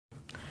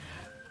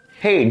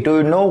Hey, do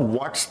you know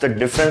what's the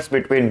difference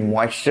between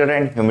moisture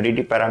and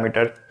humidity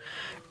parameter?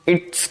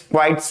 It's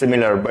quite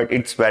similar, but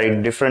it's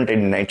very different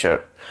in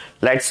nature.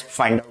 Let's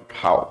find out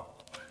how.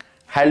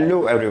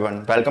 Hello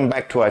everyone, welcome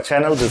back to our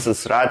channel. This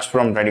is Raj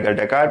from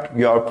RadicalTechArt,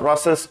 your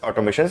process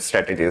automation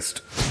strategist.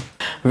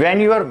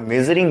 When you are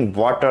measuring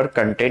water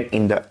content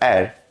in the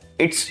air,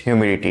 it's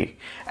humidity.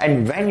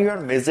 And when you are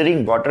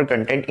measuring water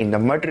content in the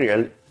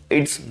material,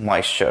 it's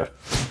moisture.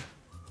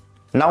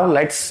 Now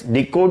let's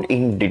decode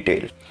in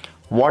detail.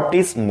 What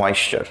is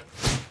moisture?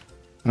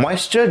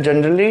 Moisture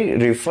generally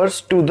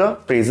refers to the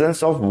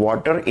presence of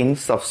water in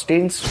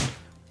substance,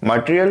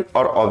 material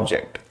or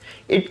object.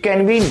 It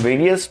can be in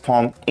various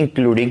forms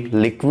including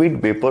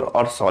liquid, vapor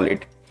or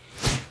solid.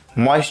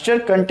 Moisture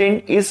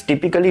content is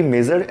typically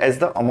measured as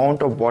the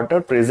amount of water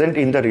present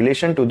in the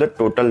relation to the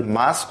total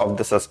mass of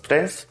the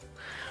substance,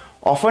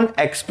 often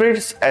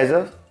expressed as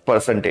a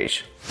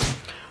percentage.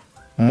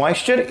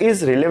 Moisture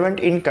is relevant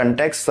in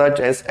contexts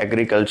such as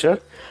agriculture.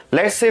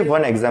 Let's say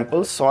one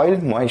example, soil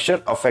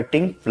moisture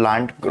affecting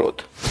plant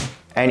growth.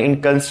 And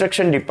in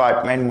construction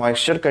department,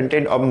 moisture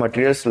content of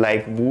materials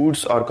like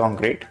woods or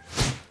concrete.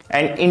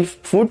 And in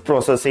food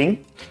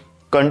processing,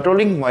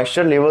 controlling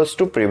moisture levels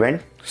to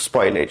prevent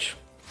spoilage.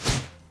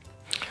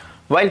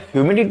 While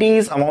humidity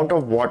is amount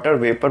of water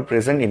vapor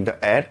present in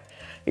the air,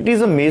 it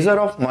is a measure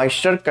of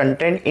moisture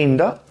content in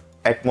the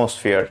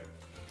atmosphere.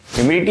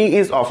 Humidity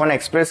is often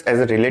expressed as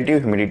a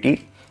relative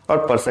humidity or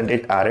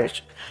percentage RH,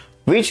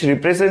 which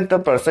represents the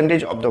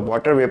percentage of the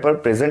water vapor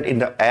present in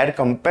the air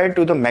compared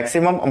to the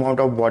maximum amount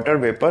of water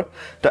vapor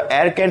the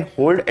air can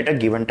hold at a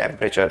given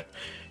temperature.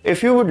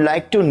 If you would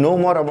like to know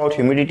more about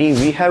humidity,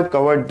 we have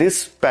covered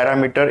this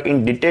parameter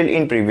in detail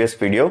in previous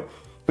video.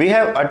 We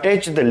have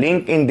attached the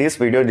link in this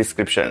video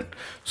description.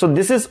 So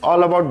this is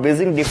all about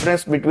basic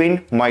difference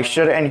between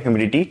moisture and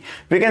humidity.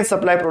 We can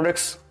supply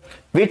products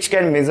which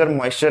can measure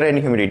moisture and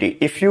humidity.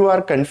 If you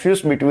are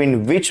confused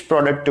between which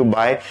product to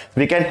buy,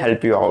 we can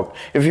help you out.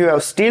 If you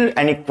have still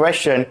any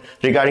question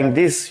regarding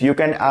this, you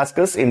can ask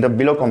us in the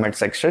below comment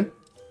section.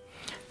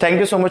 Thank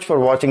you so much for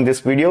watching this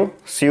video.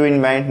 See you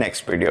in my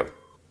next video.